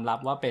รยอมรับ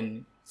ว่าเป็น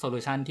โซลู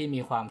ชันที่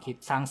มีความคิด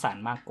สร้างสรร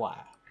ค์มากกว่า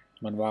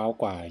มันว้าว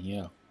กว่าอย่างเงี้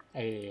ย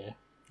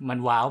มัน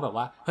ว้าวแบบ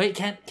ว่าเฮ้ย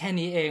แค่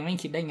นี้เองไม่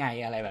คิดได้ไง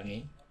อะไรแบบ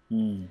นี้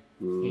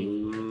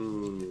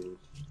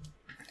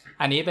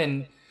อันนี้เป็น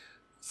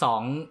ส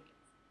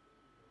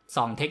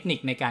องเทคนิค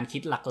ในการคิ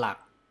ดหลัก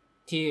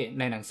ๆที่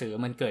ในหนังสือ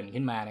มันเกิด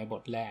ขึ้นมาในบ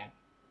ทแรก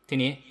ที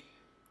นี้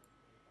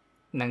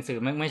หนังสือ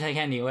ไม่ใช่แ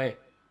ค่นี้เว้ย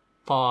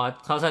พอ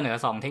เขาเสนอ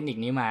2เทคนิค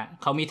นี้มา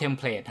เขามีเทมเ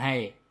พลตให้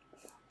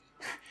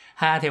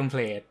 5เทมเพ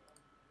ลต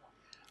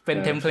เป็น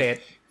เทมเพ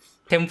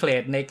ล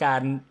ตในกา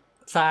ร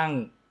สร้าง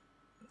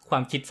ควา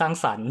มคิดสร้าง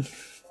สรรค์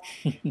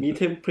มีเ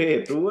ทมเพลต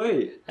ด้วย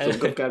สม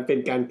กับการเป็น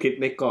การคิด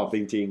ในกรอบจ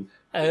ริง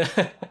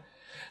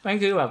ๆมัน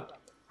คือแบบ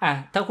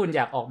ถ้าคุณอ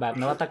ยากออกแบบ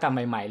นวัตกรรม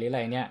ใหม่ๆหรืออะไ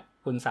รเนี่ย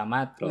คุณสาม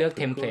ารถเลือกเ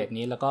ทมเพลต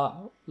นี้แล้วก็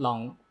ลอง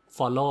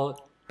follow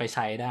ไปใ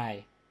ช้ได้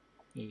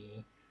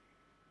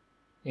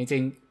จริ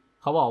ง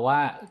ๆเขาบอกว่า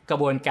กระ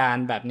บวนการ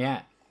แบบเนี้ย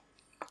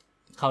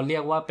เขาเรี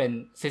ยกว่าเป็น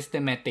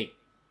systematic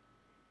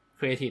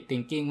creative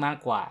thinking มาก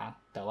กว่า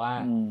แต่ว่า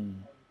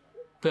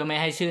เพื่อไม่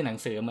ให้ชื่อหนัง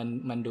สือ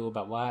มันดูแบ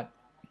บว่า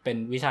เป็น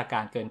วิชากา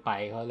รเกินไป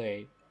เขาเลย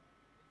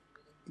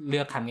เลื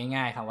อกคำ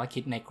ง่ายๆคำว่า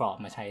คิดในกรอบ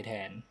มาใช้แท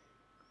น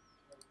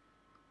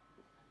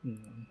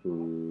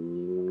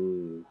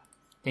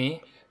ทีนี้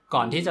ก่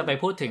อนที่จะไป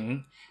พูดถึง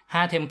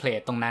5เทมเพล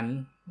ตตรงนั้น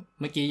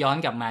เมื่อกี้ย้อน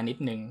กลับมานิด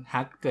นึง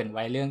ฮักเกริ่นไ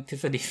ว้เรื่องทฤ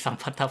ษฎีสัม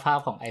พัทธภาพ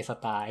ของไอน์ส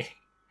ไตน์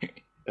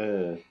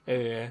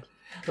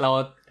เรา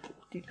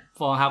พ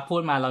อฮักพู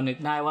ดมาเรานึก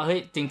ได้ว่าเฮ้ย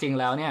จริงๆ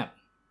แล้วเนี่ย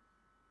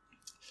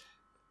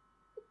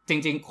จ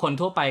ริงๆคน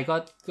ทั่วไปก็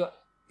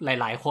ห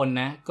ลายๆคน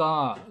นะ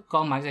ก็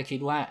มักจะคิด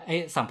ว่าไอ้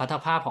สัมพัทธ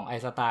ภาพของไอ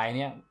น์สไตน์เ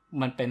นี่ย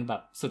มันเป็นแบ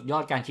บสุดยอ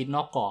ดการคิดน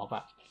อกกรอบอ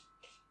ะ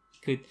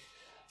คือ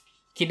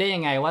คิดได้ยั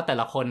งไงว่าแต่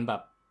ละคนแบ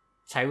บ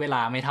ใช้เวล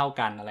าไม่เท่า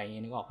กันอะไรอย่าง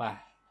งี้นึกออกป่ะ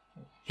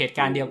เหตุก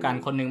ารณ์เดียวกัน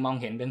คนนึงมอง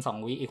เห็นเป็น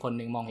2วิอีกคน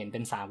นึงมองเห็นเป็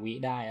น3วิ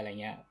ได้อะไร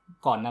เงี้ย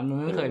ก่อนนั้นมัน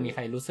ไม่เคยมีใค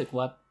รรู้สึก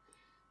ว่า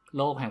โ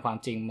ลกแห่งความ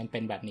จริงมันเป็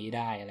นแบบนี้ไ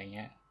ด้อะไรเ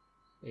งี้ย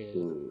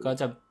ก็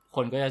จะค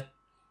นก็จะ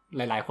ห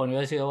ลายๆคน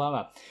ก็เชื่อว่าแบ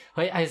บเ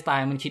ฮ้ยไอน์สไต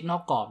น์มันคิดนอ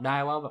กกรอบได้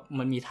ว่าแบบ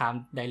มันมี time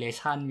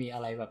dilation มีอ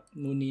ะไรแบบ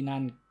นู่นนี่นั่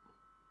น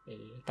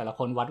แต่ละค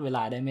นวัดเวล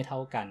าได้ไม่เท่า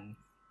กัน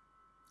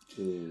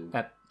แ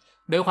ต่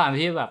ด้วยความ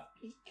ที่แบบ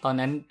ตอน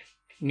นั้น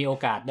มีโอ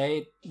กาส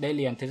ได้เ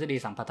รียนทฤษฎี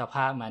สัมพัทธภ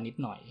าพมานิด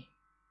หน่อย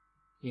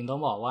ยิ่งต้อ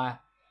งบอกว่า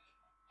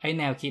ไอ้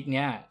แนวคิดเ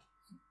นี้ย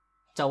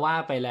จะว่า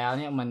ไปแล้ว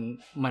เนี่ย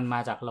มันมา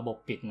จากระบบ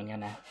ปิดเหมือนกั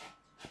นนะ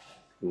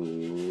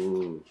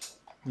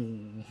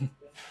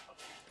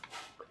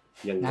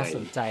น่าส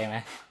นใจไหม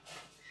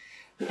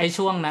ไอ้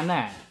ช่วงนั้น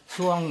น่ะ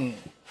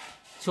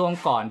ช่วง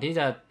ก่อนที่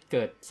จะเ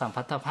กิดสัม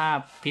พัทธภาพ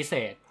พิเศ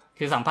ษ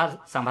คือสัม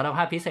พัทธภ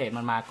าพพิเศษ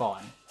มันมาก่อ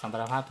นสัมพัท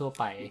ธภาพทั่ว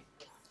ไป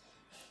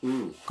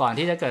ก่อน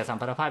ที่จะเกิดสัม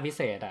พัทธภาพพิเ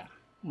ศษอ่ะ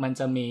มัน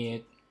จะมี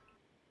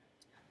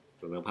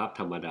สัมพัทธภาพ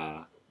ธรรมดา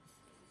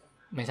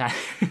ไม่ใช่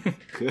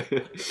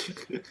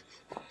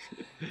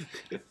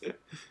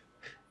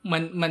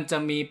มันจะ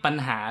มีปัญ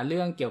หาเ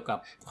รื่องเกี่ยวกับ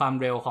ความ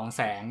เร็วของแ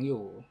สงอ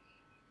ยู่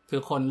คื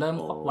อคนเริ่ม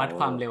วัด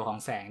ความเร็วของ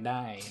แสงไ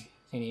ด้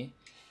ทีนี้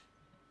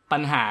ปั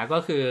ญหาก็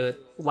คือ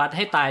วัดใ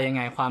ห้ตายยังไ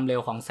งความเร็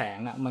วของแสง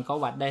อ่ะมันก็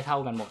วัดได้เท่า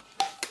กันหมด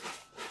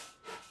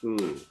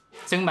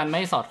ซึ่งมันไ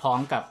ม่สอดคล้อง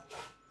กับ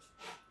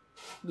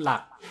หลั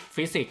ก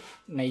ฟิสิกส์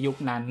ในยุค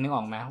นั้นนึกอ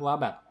อกไหมว่า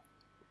แบบ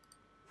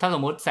ถ้าส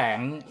มมุติแสง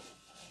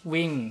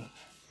วิ่ง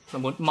ส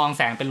มมุติมองแ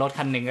สงเป็นรถ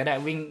คันหนึ่งก็ได้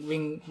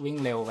วิ่ง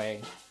เร็วไป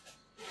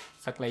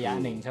สักระยะ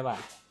หนึ่งใช่ป่ะ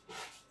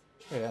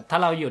ถ้า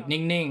เราหยุด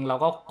นิ่งๆเรา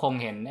ก็คง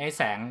เห็นไอ้แ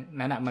สง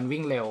นั้นน่ะมัน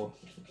วิ่งเร็ว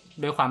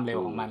ด้วยความเร็ว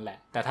ของมันแหละ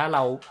แต่ถ้าเ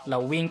รา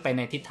วิ่งไปใ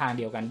นทิศทางเ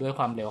ดียวกันด้วยค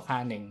วามเร็วค่า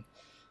หนึ่ง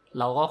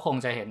เราก็คง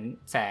จะเห็น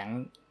แสง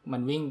มั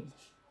นวิ่ง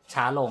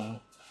ช้าลง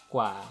ก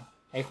ว่า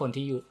ไอ้คน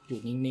ที่อ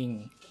ยู่นิ่ง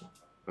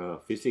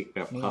ๆฟิสิกส์แบ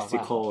บคลาสสิ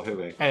คอลใช่ไ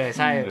หมใ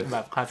ช่แบ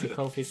บคลาสสิค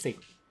อลฟิสิก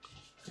ส์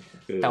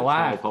แต่ว่า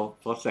เ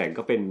พราะแสง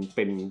ก็เ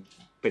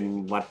ป็น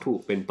วัตถุ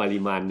เป็นปริ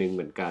มาณหนึ่งเ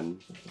หมือนกัน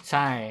ใ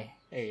ช่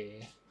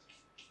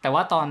แต่ว่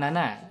าตอนนั้น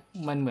น่ะ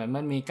มันเหมือน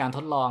มันมีการท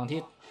ดลองที่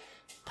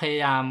พย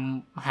ายาม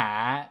หา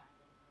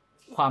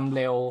ความเ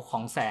ร็วขอ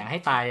งแสงให้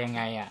ตายยังไ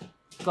งอ่ะ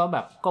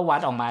ก็วัด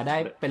ออกมาได้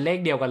เป็นเลข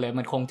เดียวกันเลย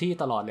มันคงที่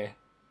ตลอดเลย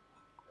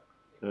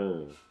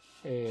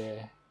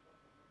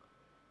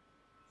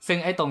ซึ่ง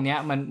ไอ้ตรงเนี้ย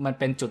มัน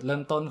เป็นจุดเริ่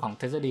มต้นของ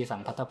ทฤษฎีสั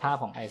มพัทธภาพ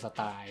ของไอน์สไ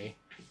ตน์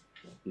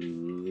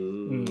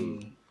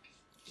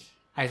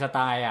ไอน์สไต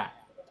น์อ่ะ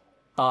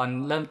ตอน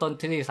เริ่มต้น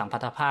ทฤษฎีสัมพั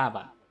ทธภาพ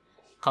อ่ะ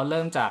เขาเ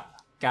ริ่มจาก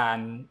การ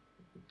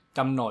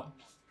กำหนด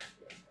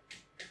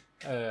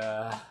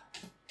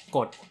ก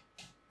ฎ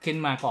ขึ้น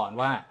มาก่อน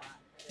ว่า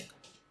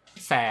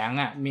แสง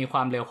อ่ะมีคว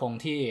ามเร็วคง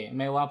ที่ไ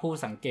ม่ว่าผู้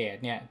สังเกต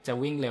เนี่ยจะ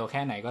วิ่งเร็วแ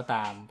ค่ไหนก็ต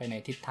ามไปใน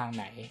ทิศทางไ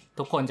หน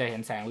ทุกคนจะเห็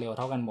นแสงเร็วเ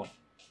ท่ากันหมด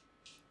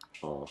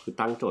คือ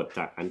ตั้งโจทย์จ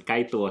ากอันใกล้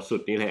ตัวสุ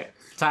ดนี่แหละ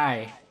ใช่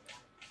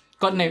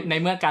ก็ใน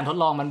เมื่อการทด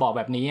ลองมันบอกแ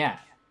บบนี้อ่ะ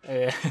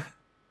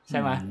ใช่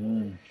ไหม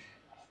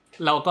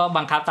เราก็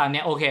บังคับตาม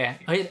นี้โอเค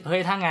เฮ้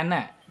ยถ้างั้น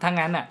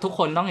น่ะทุกค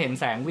นต้องเห็น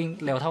แสงวิ่ง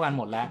เร็วเท่ากัน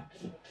หมดแล้ว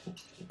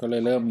ก็เล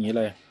ยเริ่มงี้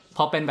เลยพ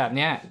อเป็นแบบเ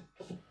นี้ย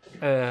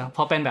พ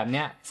อเป็นแบบเ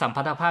นี้ยสัม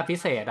พัทธภาพพิ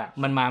เศษอ่ะ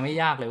มันมาไม่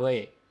ยากเลยเว้ย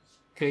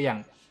คืออย่าง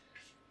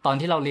ตอน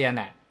ที่เราเรียน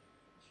อ่ะ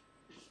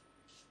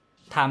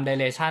time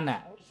dilation อ่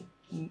ะ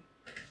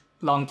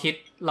ลอง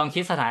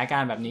คิดสถานกา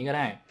รณ์แบบนี้ก็ไ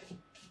ด้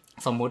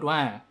สมมุติว่า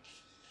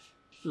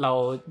เรา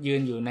ยื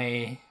นอยู่ใน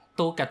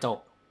ตู้กระจก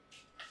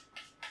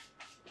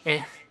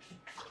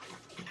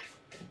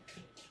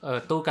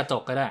ตู้กระจ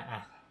กก็ได้อ่ะ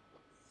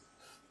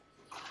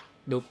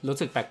ดูรู้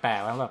สึกแปลก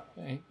ๆว่าแบบ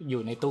อ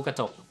ยู่ในตู้กระ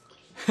จก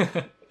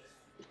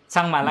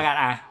ช่างมันแล้วกัน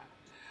อ่ะ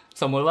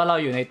สมมุติว่าเรา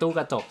อยู่ในตู้ก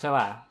ระจกใช่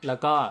ป่ะแล้ว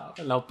ก็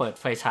เราเปิด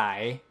ไฟฉาย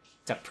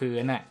จากพื้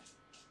นน่ะ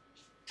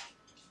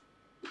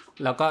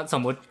แล้วก็ส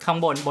มมุติข้าง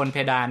บนเพ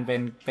ดาน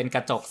เป็นก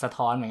ระจกสะ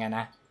ท้อนเหมือนกัน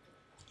นะ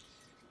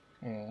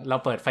เรา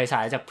เปิดไฟฉ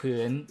ายจาก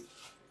พื้น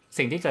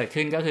สิ่งที่เกิด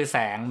ขึ้นก็คือแส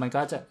ง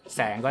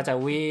ก็จะ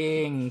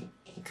วิ่ง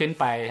ขึ้น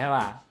ไปใช่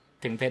ป่ะ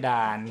ถึงเพด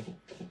าน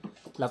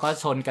แล้วก็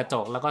ชนกระจ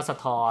กแล้วก็สะ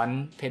ท้อน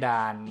เพด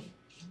าน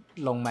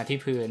ลงมาที่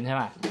พื้นใช่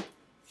ป่ะ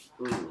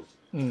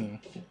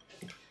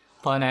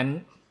เพราะนั้น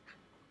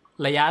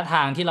ระยะท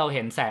างที่เราเ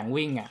ห็นแสง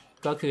วิ่งอ่ะ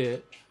ก็คือ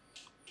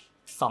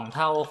2เ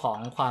ท่าของ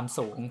ความ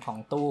สูงของ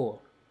ตู้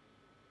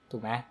ถู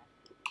กไหม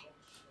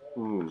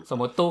สม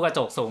มติตู้กระจ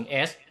กสูง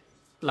s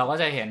เราก็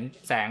จะเห็น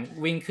แสง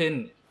วิ่งขึ้น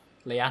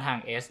ระยะทาง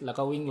s แล้ว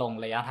ก็วิ่งลง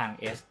ระยะทาง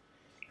s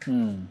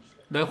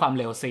ด้วยความ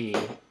เร็ว c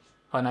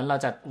เพราะนั้นเรา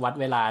จะวัด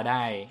เวลาไ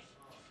ด้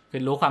คื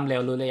อรู้ความเร็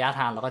วรู้ระยะ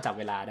ทางเราก็จับ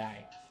เวลาได้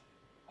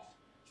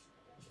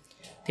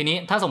ทีนี้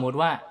ถ้าสมมุติ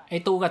ว่าไอ้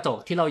ตู้กระจก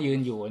ที่เรายืน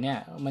อยู่เนี่ย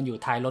มันอยู่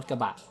ท้ายรถกระ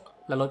บะ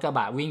แล้วรถกระบ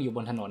ะวิ่งอยู่บ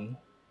นถนน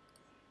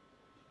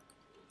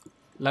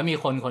แล้วมี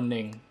คนห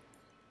นึ่ง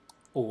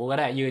อู๋ก็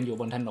ได้ยืนอยู่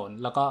บนถนน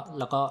แล้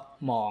วก็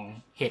มอง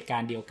เหตุกา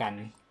รณ์เดียวกัน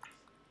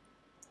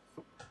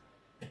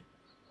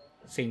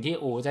สิ่งที่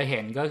อู๋จะเห็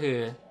นก็คือ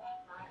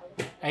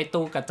ไอ้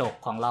ตู้กระจก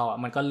ของเราอ่ะ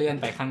มันก็เลื่อน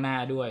ไปข้างหน้า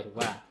ด้วยถูก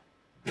ป่ะ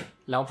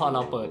แล้วพอเร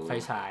าเปิดไฟ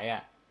ฉายอ่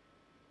ะ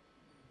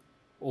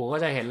อู๋ก็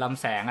จะเห็นล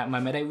ำแสงอ่ะมั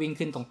นไม่ได้วิ่ง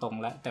ขึ้นตรง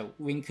ๆแล้วแต่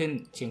วิ่งขึ้น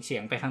เฉีย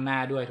งๆไปข้างหน้า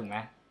ด้วยถูกไหม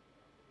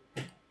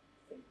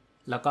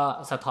แล้วก็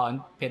สะท้อน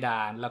เพด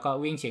านแล้วก็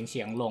วิ่งเ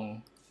ฉียงๆลง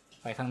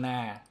ไปข้างหน้า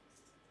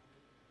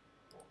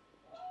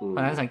เพรา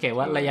ะฉะนั้นสังเกต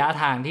ว่าระยะ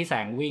ทางที่แส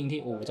งวิ่งที่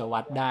อู๋จะ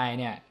วัดได้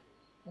เนี่ย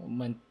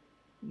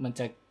มัน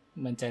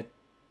จะ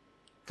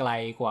ไกล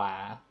กว่า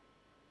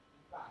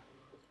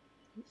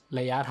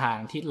ระยะทาง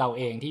ที่เรา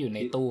เองที่อยู่ใน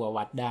ตู้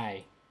วัดได้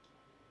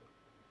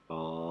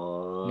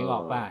นึกอ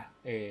อกป่ะ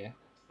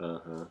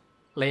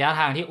ระยะ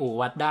ทางที่อู๋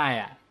วัดได้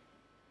อ่ะ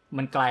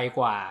มันไกล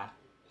กว่า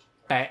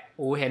แต่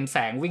อู๋เห็นแส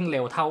งวิ่งเ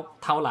ร็ว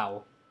เท่าเรา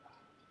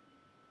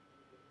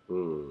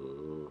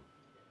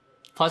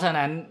เพราะฉะ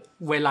นั้น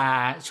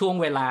ช่วง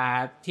เวลา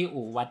ที่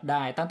อู๋วัดไ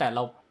ด้ตั้งแต่เร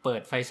าเปิ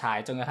ดไฟฉาย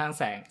จนกระทั่ง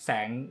แส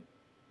ง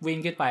วิ่ง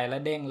ขึ้นไปแล้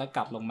วเด้งแล้วก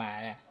ลับลงมา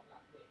เนี่ย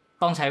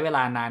ต้องใช้เวล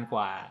านานก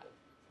ว่า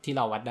ที่เ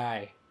ราวัดได้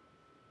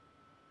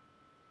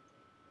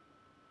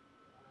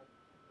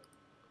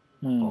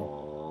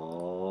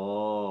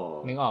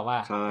นึกออกว่า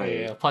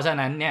เพราะฉะ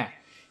นั้นเนี่ย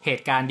เห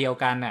ตุการณ์เดียว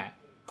กันน่ะ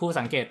ผู้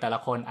สังเกตแต่ละ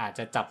คนอาจจ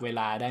ะจับเว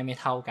ลาได้ไม่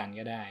เท่ากัน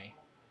ก็ได้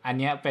อัน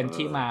นี้เป็น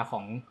ที่มาข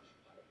อง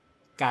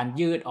การ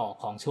ยืดออก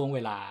ของช่วงเว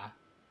ลา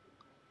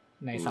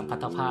ในสัมพัท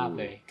ธภาพ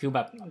เลยคือ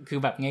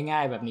แบบง่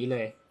ายๆแบบนี้เล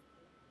ย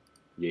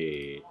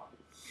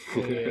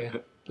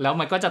แล้ว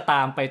มันก็จะต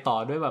ามไปต่อ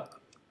ด้วยแบบ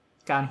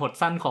การหด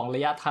สั้นของร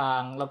ะยะทา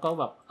งแล้วก็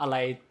แบบอะไร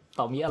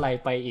ต่อมีอะไร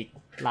ไปอีก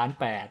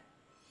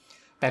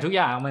1,800,000แต่ทุกอ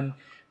ย่าง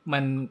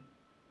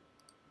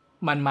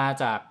มันมา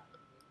จาก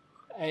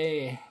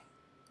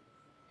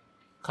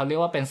เขาเรีย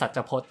กว่าเป็นสัจ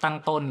พจน์ตั้ง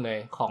ต้นเลย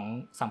ของ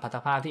สัมพัทธ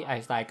ภาพที่ไอ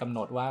น์สไตน์กำหน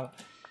ดว่า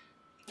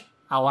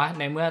เอาวะ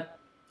ในเมื่อ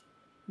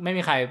ไม่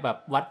มีใครแบบ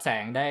วัดแส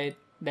งไ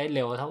ด้เ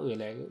ร็วเท่าอื่น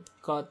เลย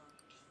ก็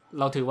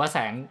เราถือว่าแส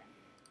ง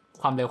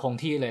ความเร็วคง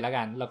ที่เลยแล้ว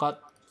กันแล้วก็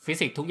ฟิ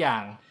สิกส์ทุกอย่า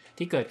ง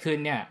ที่เกิดขึ้น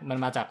เนี่ยมัน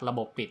มาจากระบ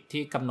บปิด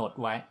ที่กำหนด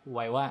ไ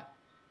ว้ว่า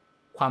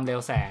ความเร็ว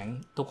แสง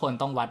ทุกคน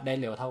ต้องวัดได้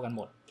เร็วเท่ากันห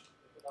มด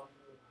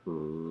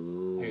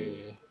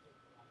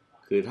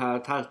คือ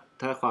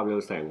ถ้าความเร็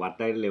วแสงวัด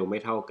ได้เร็วไม่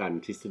เท่ากัน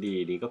ทฤษฎี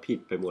นี้ก็ผิด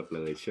ไปหมดเล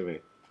ยใช่ไหม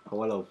เพราะ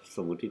ว่าเราส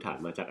มมุติฐาน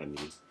มาจากอัน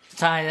นี้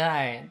ใช่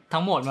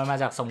ทั้งหมดมันมา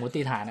จากสมมุ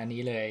ติฐานอัน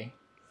นี้เลย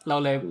เรา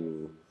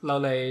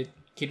เลย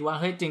คิดว่า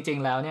เฮ้ยจริง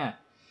ๆแล้วเนี่ย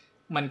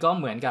มันก็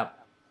เหมือนกับ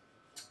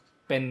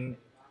เป็น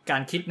กา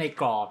รคิดใน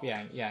กรอบอ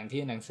ย่าง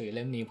ที่หนังสือเ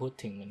ล่มนี้พูด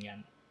ถึงเหมือนกัน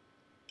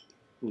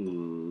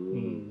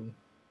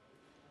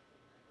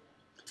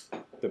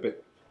แต่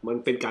มัน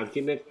เป็นการคิ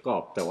ดในกรอ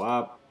บแต่ว่า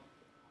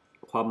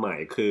ความหมาย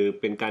คือ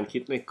เป็นการคิ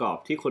ดในกรอบ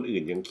ที่คนอื่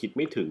นยังคิดไ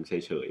ม่ถึงเฉ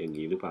ยๆอย่าง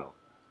นี้หรือเปล่า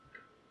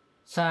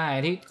ใช่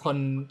ที่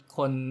ค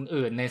น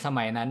อื่นในส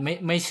มัยนั้น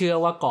ไม่เชื่อ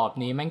ว่ากรอบ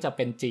นี้แม่งจะเ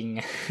ป็นจริง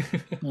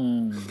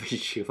ไม่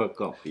เชื่อว่า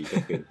กรอบนี้จะ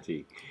เป็นจริ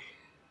ง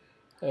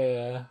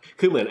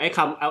คือเหมือนไอ้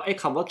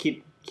คำว่า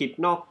คิด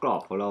นอกกรอ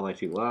บของเราหมาย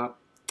ถึงว่า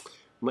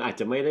มันอาจ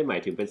จะไม่ได้หมา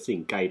ยถึงเป็นสิ่ง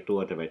ไกลตัว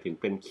แต่หมายถึง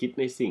เป็นคิด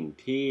ในสิ่ง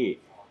ที่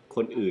ค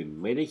นอื่น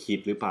ไม่ได้คิด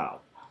หรือเปล่า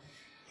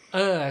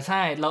ใ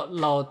ช่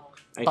เรา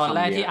ตอนแร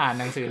กที่อ่าน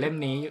หนังสือเล่ม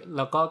นี้แ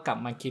ล้วก็กลับ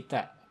มาคิด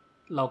อ่ะ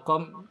เราก็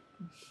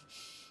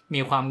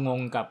มีความง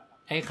งกับ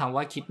ไอ้คำ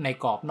ว่าคิดใน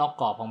กรอบนอก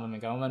กรอบของมันเหมือ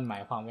นกันว่ามันหมา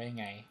ยความว่ายัง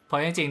ไงเพรา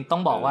ะจริงๆต้อ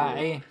งบอกว่าไ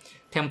อ้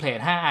เทมเพลต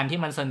5อันที่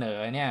มันเสนอ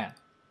เนี่ย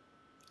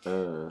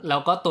แล้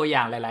วก็ตัวอย่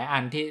างหลายๆอั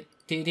น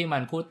ที่มั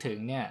นพูดถึง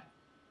เนี่ย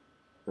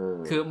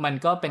คือมัน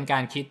ก็เป็นกา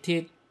รคิดที่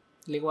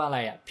เรียกว่าอะไร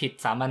อ่ะผิด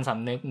สามัญส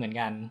ำนึกเหมือน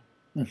กัน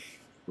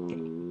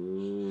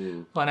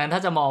เพราะนั้นถ้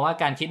าจะมองว่า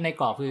การคิดใน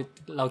กรอบคือ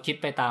เราคิด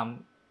ไปตาม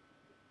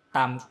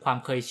ความ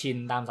เคยชิน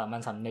ตามสามั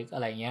ญสำนึกอะ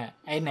ไรเงี้ย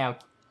ไอ้แนว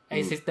ไอ้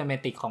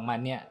systematic ของมัน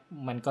เนี่ย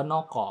มันก็น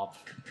อกกรอบ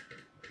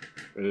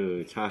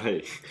ใช่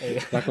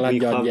มี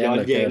ความย้อน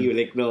แย้งอยู่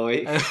เล็กน้อย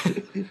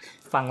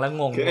ฟังแล้ว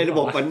งงคือไอ้ระบ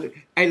บ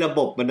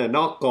มันน่ะน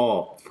อกกรอ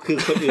บคือ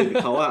คนอื่น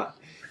เขาอะ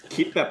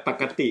คิดแบบป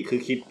กติคือ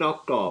คิดนอก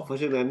กรอบเพรา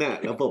ะฉะนั้นน่ะ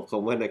ระบบขอ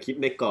งมันน่ะคิด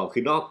ในกรอบคื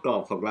อนอกกรอ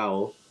บของเรา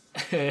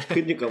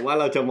ขึ้นอยู่กับว่า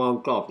เราจะมอง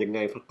กรอบยังไง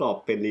เพราะกรอบ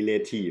เป็น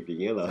relative อย่า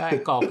งเงี้ยเหรอใช่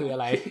กรอบคืออะ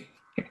ไร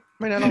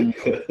ไม่นะเรา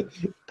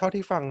เท่า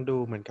ที่ฟังดู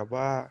เหมือนกับ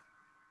ว่า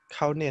เข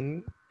าเน้น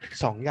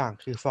2อย่าง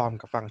คือฟอร์ม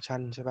กับฟังก์ชั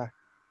นใช่ป่ะ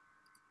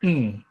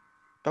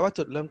แปลว่า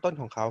จุดเริ่มต้น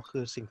ของเขาคื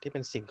อสิ่งที่เป็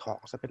นสิ่งของ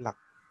ซะเป็นหลัก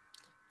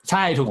ใ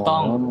ช่ถูกต้อ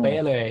งเป๊ะ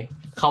เลย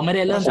เขาไม่ไ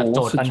ด้เริ่มจากโจ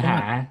ทย์ปัญหา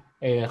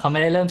เขาไม่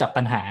ได้เริ่มจาก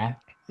ปัญหา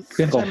เ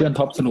พื่อนของเพื่อน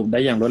ท็อปสรุปได้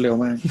อย่างรวดเร็ว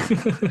มาก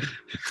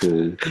คือ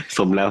ส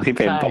มแล้วที่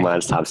เป็นประมาณ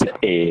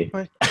 30A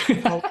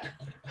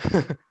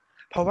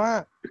เพราะว่า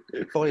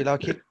ปกติเรา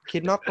คิ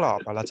ดนอกกรอบ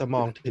เราจะม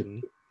องถึง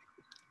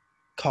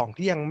ของ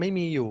ที่ยังไม่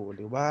มีอยู่ห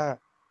รือว่า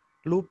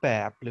รูปแบ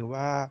บหรือ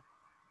ว่า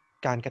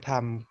การกระท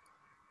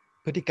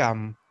ำพฤติกรรม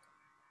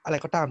อะไร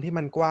ก็ตามที่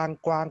มันกว้าง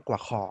กว่า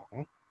ของ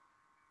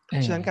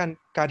ฉะนั้น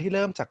การที่เ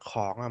ริ่มจากข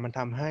องมัน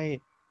ทำให้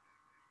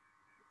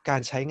กา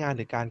รใช้งานห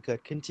รือการเกิด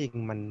ขึ้นจริง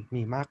มัน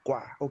มีมากกว่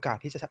าโอกาส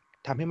ที่จะ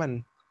ทำให้มัน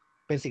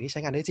เป็นสิ่งที่ใ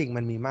ช้งานได้จริง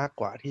มันมีมาก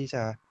กว่าที่จ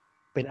ะ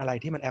เป็นอะไร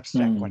ที่มันแอบสแต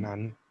รกกว่านั้น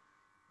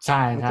ใ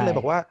ช่มันก็เลย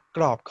บอกว่าก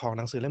รอบของห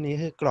นังสือเล่มนี้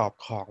คือกรอบ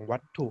ของวั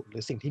ตถุหรื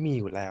อสิ่งที่มี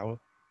อยู่แล้ว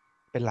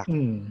เป็นหลัก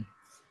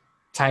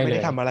ใช่เลยไม่ไ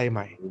ด้ทำอะไรให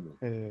ม่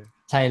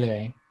ใช่เลย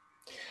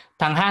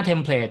ทั้ง5เทม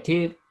เพลต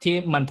ที่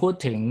มันพูด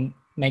ถึง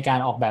ในการ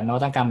ออกแบบนวั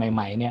ตกรรมใ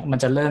หม่ๆเนี่ยมัน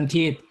จะเริ่ม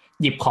ที่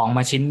หยิบของม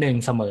าชิ้นหนึ่ง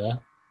เสมอ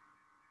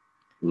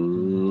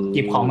ห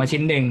ยิบของมาชิ้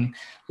นหนึ่ง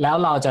แล้ว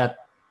เราจะ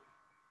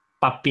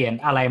ปรับเปลี่ยน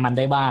อะไรมันไ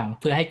ด้บ้าง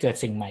เพื่อให้เกิด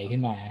สิ่งใหม่ขึ้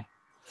นมา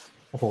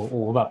โอ้โห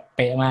แบบเ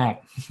ป๊ะมาก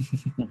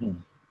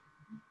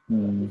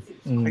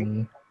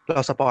เร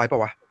าสปอยป่ะ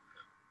วะ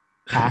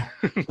ฮะ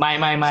ไม่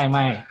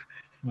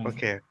โอ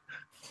เค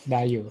ไ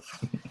ด้อยู่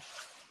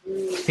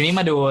ทีนี้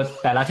มาดู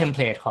แต่ละเทมเพ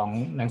ลตของ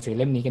หนังสือเ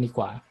ล่มนี้กันดีก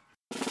ว่า